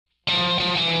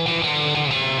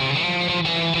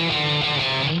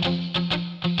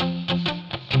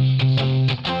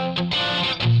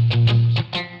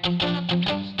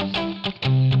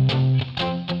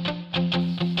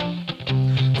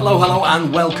Hello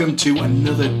and welcome to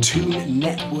another Toon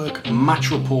Network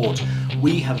match report.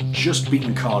 We have just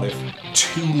beaten Cardiff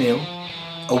 2-0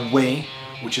 away,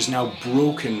 which has now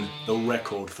broken the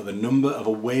record for the number of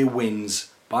away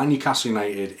wins by Newcastle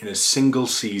United in a single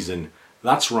season.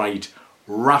 That's right,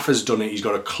 Rafa's done it. He's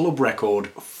got a club record,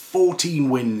 14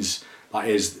 wins, that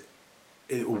is,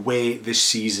 away this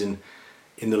season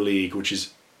in the league, which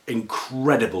is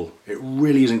incredible. It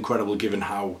really is incredible given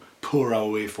how poor our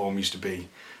away form used to be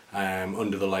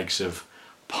under the likes of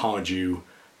Pardew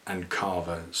and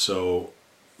Carver. So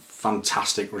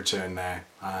fantastic return there.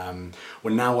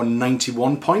 We're now on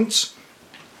 91 points,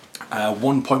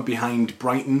 1 point behind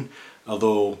Brighton,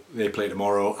 although they play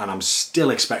tomorrow, and I'm still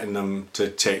expecting them to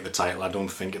take the title. I don't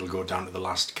think it'll go down to the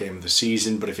last game of the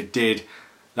season, but if it did,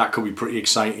 that could be pretty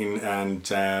exciting and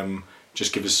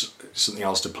just give us something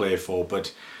else to play for.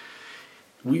 But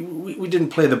we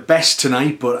didn't play the best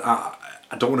tonight, but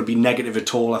I don't want to be negative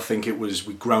at all. I think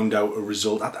we ground out a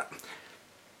result.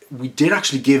 We did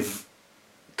actually give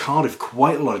Cardiff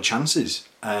quite a lot of chances.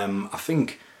 I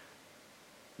think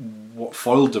what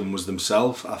foiled them was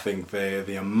themselves. I think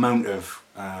the amount of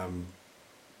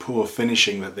poor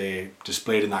finishing that they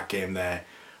displayed in that game there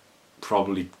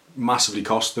probably massively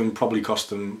cost them. Probably cost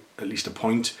them at least a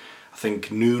point. I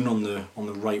think Noon on the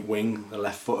right wing, the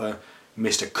left footer,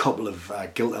 missed a couple of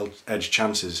gilt-edged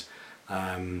chances.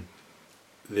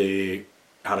 They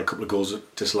had a couple of goals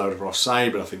disallowed for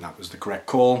offside, but I think that was the correct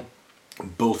call in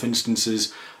both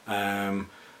instances.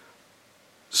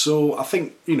 So I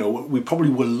think, we probably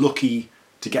were lucky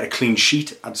to get a clean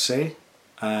sheet, I'd say.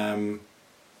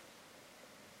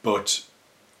 But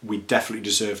we definitely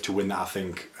deserved to win that, I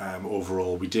think,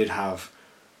 overall. We did have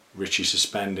Richie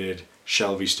suspended,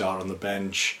 Shelvey started on the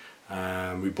bench,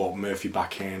 we brought Murphy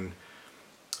back in.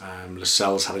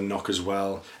 Lascelles had a knock as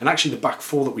well, and actually the back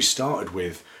four that we started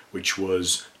with, which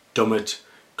was Dummett,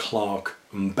 Clark,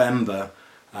 Mbemba,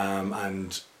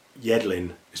 and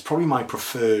Yedlin, is probably my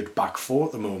preferred back four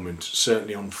at the moment.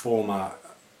 Certainly on form. I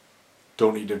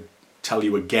don't need to tell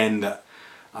you again that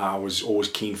I was always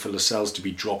keen for Lascelles to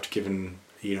be dropped, given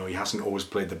he hasn't always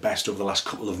played the best over the last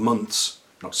couple of months.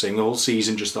 Not saying the whole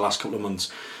season, just the last couple of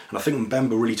months. And I think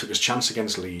Mbemba really took his chance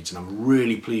against Leeds, and I'm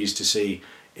really pleased to see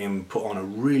him put on a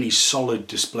really solid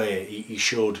display. He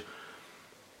showed,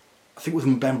 I think with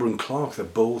Mbemba and Clark,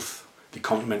 they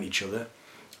complement each other,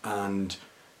 and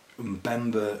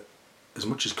Mbemba, as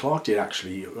much as Clark did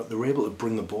actually, they were able to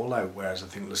bring the ball out, whereas I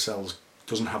think Lascelles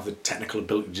doesn't have the technical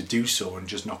ability to do so and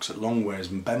just knocks it long, whereas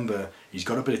Mbemba, he's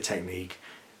got a bit of technique,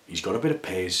 he's got a bit of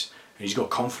pace, and he's got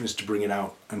confidence to bring it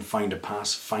out and find a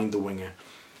pass, find the winger,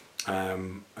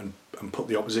 and put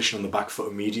the opposition on the back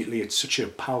foot immediately. It's such a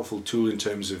powerful tool in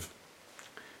terms of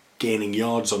gaining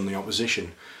yards on the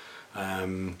opposition.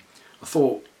 I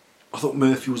thought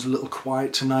Murphy was a little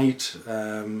quiet tonight.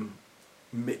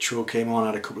 Mitro came on,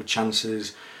 had a couple of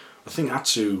chances. I think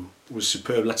Atsu was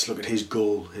superb. Let's look at his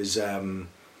goal, his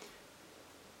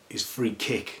free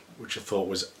kick, which I thought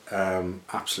was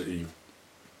absolutely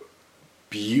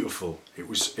beautiful. It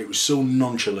was so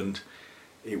nonchalant.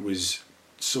 It was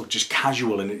so just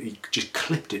casual, and he just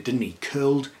clipped it, didn't he?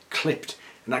 Curled, clipped,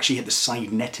 and actually hit the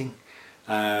side netting.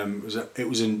 It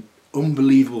was an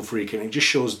unbelievable free kick, and it just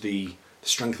shows the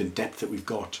strength and depth that we've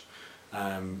got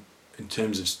in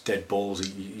terms of dead balls.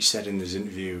 He said in his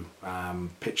interview,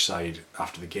 pitch side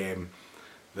after the game,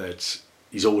 that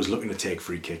he's always looking to take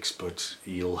free kicks, but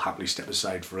he'll happily step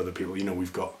aside for other people.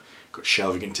 We've got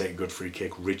Shelvey can take a good free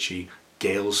kick. Richie,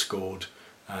 Gale scored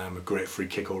a great free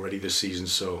kick already this season.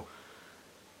 So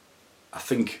I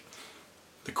think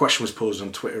the question was posed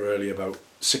on Twitter earlier about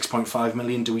 6.5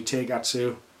 million. Do we take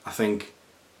Atsu? I think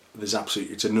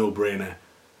it's a no-brainer.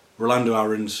 Rolando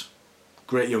Aarons,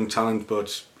 great young talent,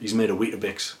 but he's made a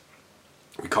Weetabix.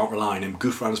 We can't rely on him.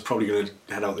 Gouffran's probably going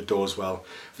to head out the door as well.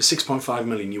 For 6.5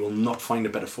 million, you will not find a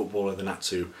better footballer than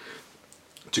Atsu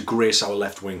to grace our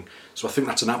left wing. So I think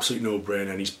that's an absolute no-brainer,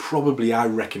 and he's probably, I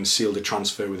reckon, sealed a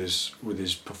transfer with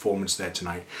his performance there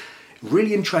tonight.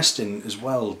 Really interesting as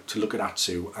well to look at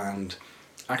Atsu and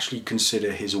actually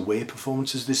consider his away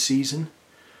performances this season.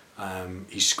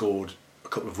 He scored a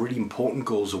couple of really important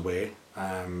goals away.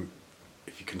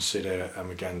 If you consider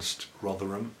against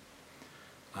Rotherham,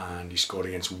 and he scored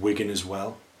against Wigan as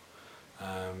well,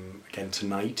 again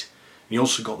tonight. And he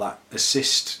also got that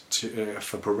assist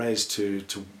for Perez to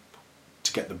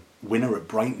get the winner at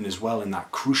Brighton as well in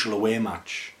that crucial away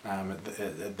match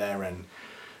at their end.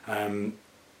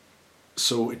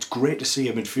 So it's great to see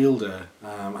a midfielder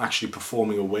actually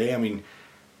performing away. I mean,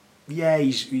 yeah,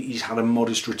 he's had a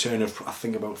modest return of I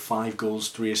think about 5 goals,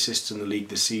 3 assists in the league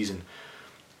this season.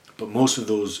 but most of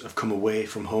those have come away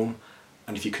from home.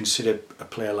 And if you consider a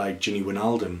player like Gini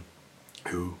Wijnaldum,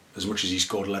 who, as much as he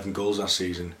scored 11 goals last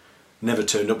season, never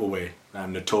turned up away,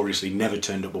 notoriously never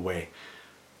turned up away.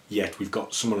 Yet we've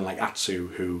got someone like Atsu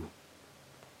who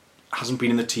hasn't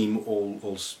been in the team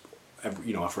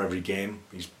for every game.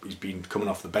 He's been coming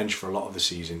off the bench for a lot of the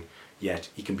season. Yet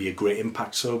he can be a great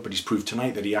impact sub, but he's proved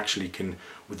tonight that he actually can,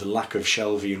 with the lack of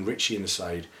Shelvey and Ritchie in the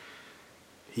side,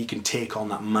 he can take on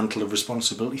that mantle of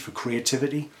responsibility for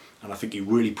creativity, and I think he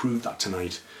really proved that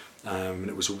tonight. And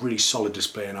it was a really solid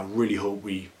display, and I really hope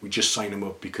we just sign him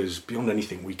up, because beyond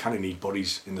anything we kind of need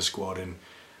bodies in the squad, and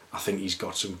I think he's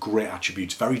got some great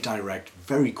attributes. Very direct,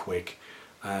 very quick,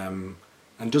 and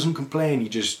doesn't complain.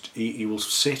 He will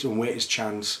sit and wait his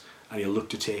chance, and he'll look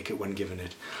to take it when given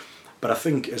it. But I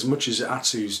think as much as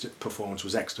Atsu's performance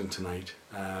was excellent tonight,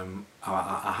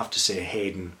 I have to say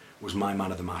Hayden was my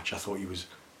man of the match. I thought he was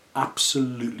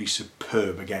absolutely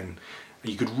superb again.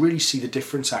 You could really see the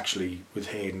difference actually with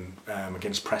Hayden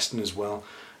against Preston as well.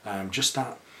 Just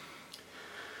that,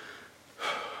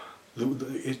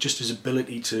 just his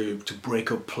ability to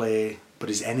break up play, but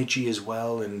his energy as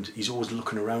well, and he's always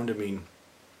looking around. I mean,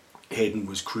 Hayden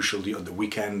was crucial the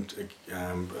weekend,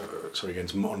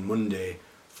 on Monday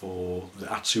for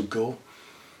the Atsu goal,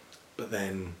 but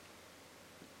then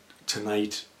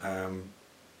tonight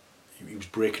he was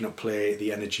breaking up play,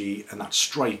 the energy, and that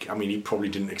strike. I mean, he probably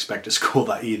didn't expect to score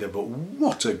that either, but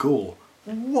what a goal!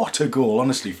 What a goal,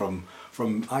 honestly, from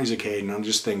Isaac Hayden. I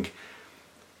just think,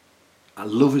 I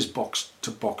love his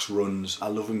box-to-box runs. I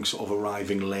love him sort of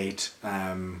arriving late,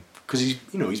 because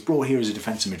he's brought here as a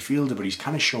defensive midfielder, but he's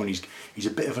kind of shown he's a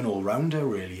bit of an all-rounder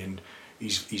really, and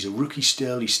he's a rookie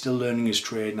still. He's still learning his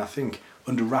trade, and I think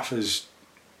under Rafa's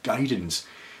guidance,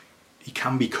 he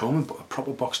can become a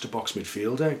proper box-to-box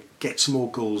midfielder, get some more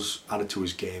goals added to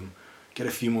his game, get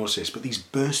a few more assists. But these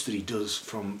bursts that he does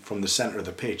from the centre of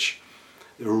the pitch,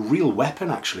 they're a real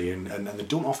weapon actually, and they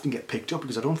don't often get picked up,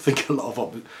 because I don't think a lot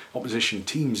of opposition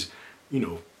teams,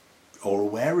 are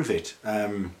aware of it.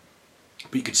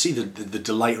 But you could see the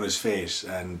delight on his face,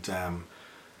 and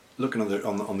looking on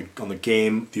the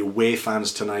game, the away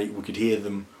fans tonight, we could hear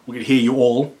them. We could hear you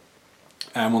all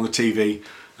on the TV.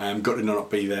 Got to not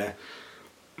be there.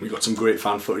 We got some great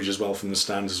fan footage as well from the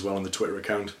stands as well on the Twitter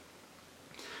account.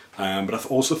 But I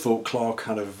also thought Clark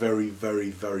had a very,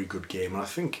 very, very good game, and I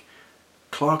think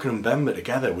Clark and Mbemba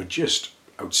together were just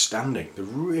outstanding. They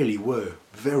really were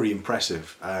very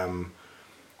impressive.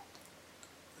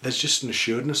 There's just an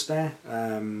assuredness there.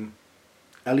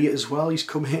 Elliot as well, he's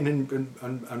come in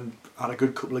and had a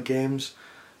good couple of games.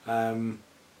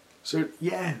 So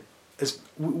yeah,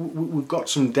 we've got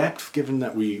some depth given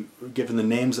the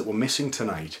names that were missing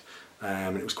tonight,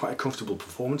 and it was quite a comfortable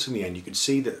performance in the end. You could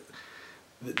see that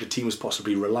the team was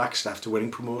possibly relaxed after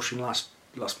winning promotion last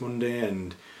Monday,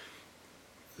 and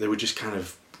they were just kind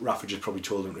of, Rafa just probably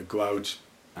told them to go out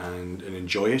and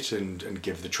enjoy it, and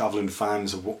give the travelling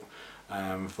fans for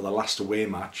the last away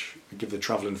match, give the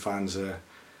travelling fans a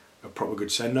proper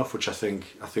good send off, which I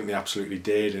think they absolutely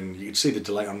did. And you could see the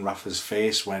delight on Rafa's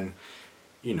face when,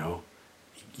 he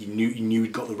knew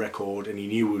he'd got the record, and he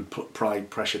knew he would put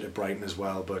pressure to Brighton as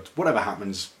well. But whatever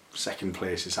happens, second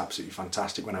place is absolutely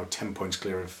fantastic. We're now 10 points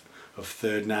clear of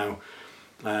third now.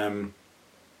 But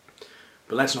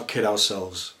let's not kid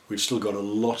ourselves. We've still got a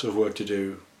lot of work to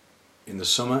do in the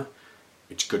summer.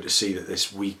 It's good to see that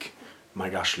this week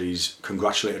Mike Ashley's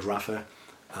congratulated Rafa,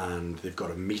 and they've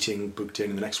got a meeting booked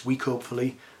in the next week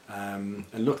hopefully. And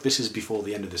look, this is before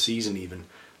the end of the season even,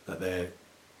 that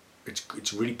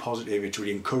it's really positive. It's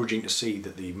really encouraging to see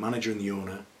that the manager and the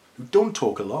owner, who don't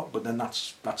talk a lot, but then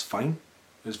that's fine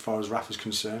as far as Rafa's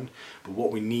concerned. But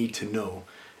what we need to know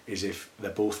is if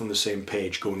they're both on the same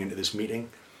page going into this meeting.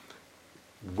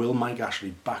 Will Mike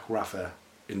Ashley back Rafa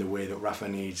in the way that Rafa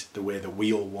needs, the way that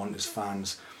we all want as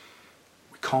fans?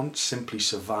 We can't simply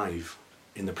survive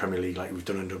in the Premier League like we've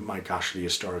done under Mike Ashley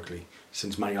historically.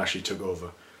 Since Mike Ashley took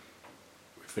over,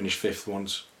 we finished 5th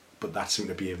once, but that seemed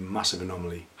to be a massive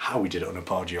anomaly. How we did it under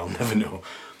Pardew, I'll never know.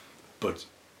 But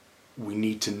we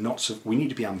need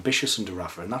to be ambitious under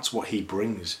Rafa, and that's what he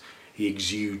brings. He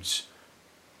exudes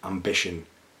ambition,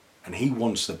 and he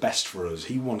wants the best for us.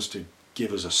 He wants to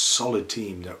give us a solid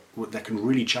team that can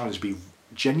really challenge, be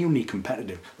genuinely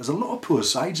competitive. There's a lot of poor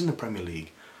sides in the Premier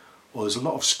League, or there's a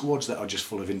lot of squads that are just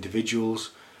full of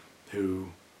individuals who,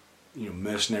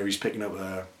 mercenaries picking up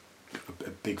a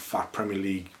big fat Premier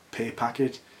League pay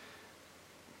packet.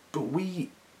 But we've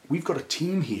got a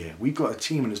team here. We've got a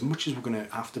team, and as much as we're going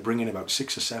to have to bring in about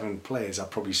 6 or 7 players,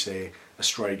 I'd probably say a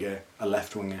striker, a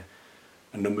left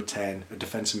a number 10, a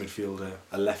defensive midfielder,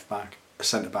 a left back, a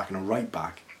centre back and a right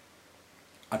back.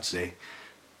 I'd say.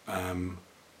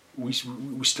 We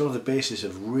still have the basis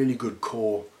of really good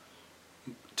core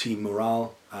team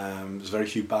morale. There's very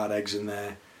few bad eggs in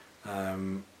there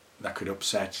that could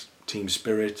upset team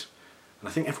spirit, and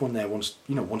I think everyone there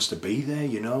wants to be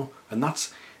there, and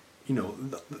that's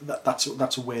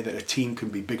that's a way that a team can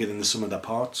be bigger than the sum of their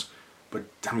parts. But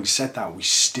having said that, we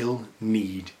still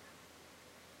need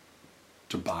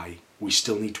to buy. We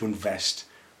still need to invest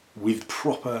with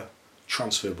proper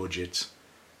transfer budgets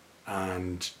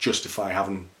and justify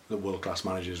having the world-class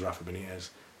managers Rafa Benitez.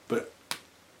 But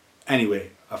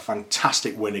anyway, a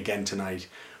fantastic win again tonight.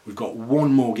 We've got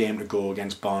one more game to go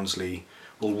against Barnsley.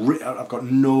 I've got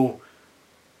no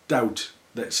doubt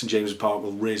that St James's Park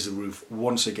will raise the roof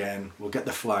once again. We'll get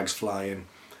the flags flying.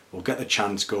 We'll get the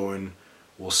chants going.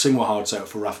 We'll sing our hearts out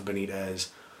for Rafa Benitez.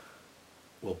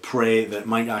 We'll pray that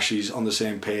Mike Ashley's on the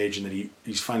same page and that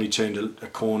he's finally turned a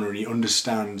corner and he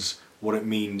understands what it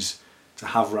means to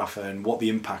have Rafa and what the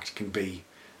impact can be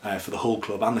for the whole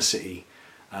club and the city.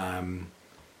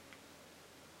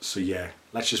 So yeah,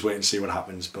 let's just wait and see what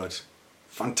happens. But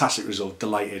fantastic result,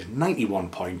 delighted. 91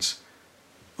 points.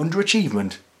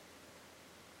 Underachievement?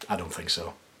 I don't think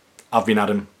so. I've been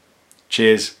Adam.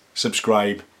 Cheers,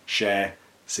 subscribe, share.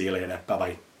 See you later. Bye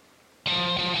bye.